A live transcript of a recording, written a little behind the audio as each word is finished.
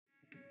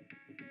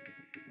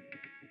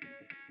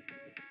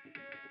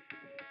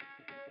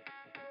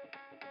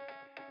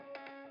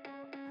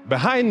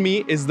Behind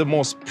me is the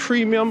most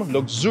premium,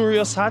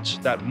 luxurious hatch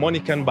that money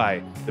can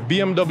buy, the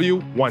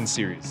BMW 1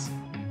 Series.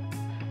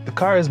 The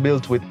car is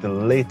built with the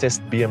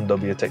latest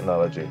BMW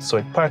technology, so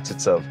it parks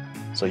itself,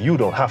 so you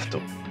don't have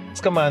to.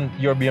 Let's command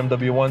your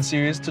BMW 1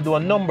 Series to do a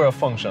number of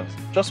functions.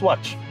 Just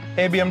watch.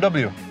 Hey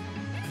BMW,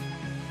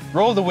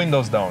 roll the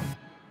windows down.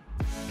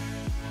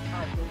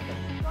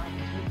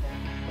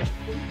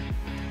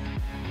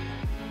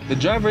 The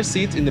driver's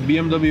seat in the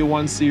BMW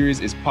 1 Series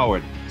is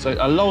powered, so it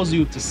allows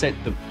you to set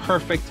the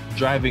perfect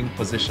driving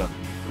position.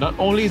 Not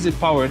only is it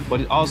powered,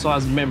 but it also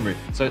has memory,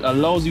 so it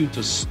allows you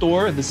to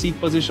store the seat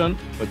position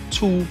for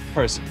 2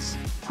 persons.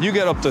 You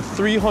get up to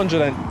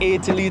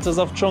 380 liters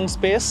of trunk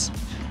space,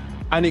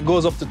 and it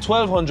goes up to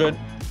 1,200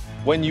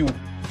 when you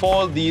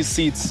fold these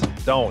seats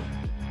down.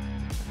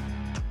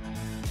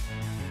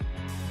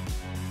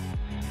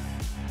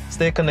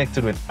 Stay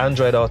connected with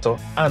Android Auto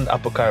and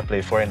Apple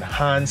CarPlay for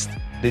enhanced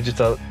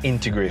digital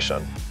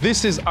integration.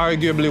 This is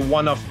arguably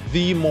one of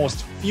the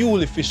most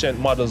fuel-efficient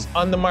models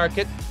on the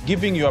market,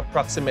 giving you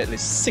approximately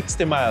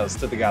 60 miles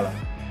to the gallon.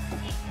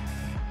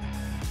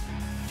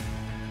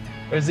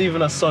 There's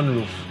even a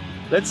sunroof.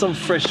 Let some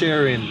fresh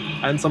air in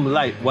and some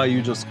light while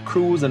you just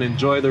cruise and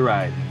enjoy the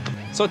ride.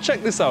 So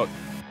check this out.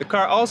 The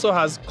car also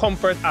has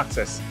comfort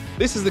access.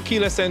 This is the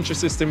keyless entry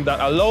system that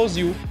allows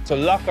you to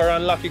lock or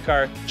unlock your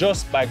car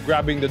just by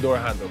grabbing the door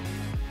handle.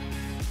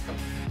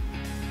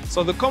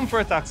 So the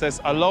comfort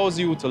access allows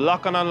you to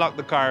lock and unlock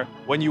the car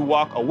when you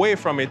walk away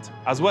from it,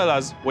 as well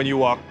as when you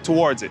walk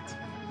towards it.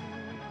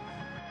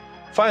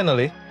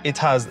 Finally, it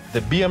has the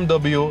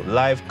BMW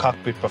Live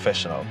Cockpit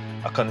Professional,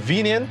 a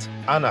convenient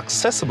and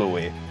accessible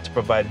way to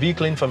provide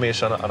vehicle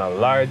information on a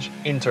large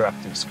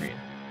interactive screen.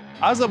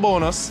 As a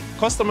bonus,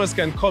 customers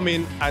can come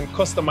in and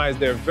customize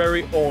their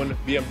very own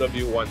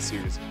BMW 1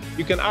 Series.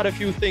 You can add a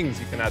few things.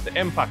 You can add the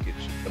M package,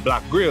 the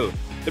black grille,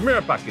 the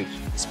mirror package,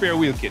 spare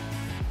wheel kit.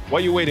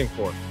 What are you waiting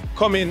for?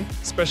 Come in,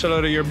 special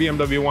order your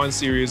BMW 1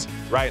 Series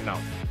right now.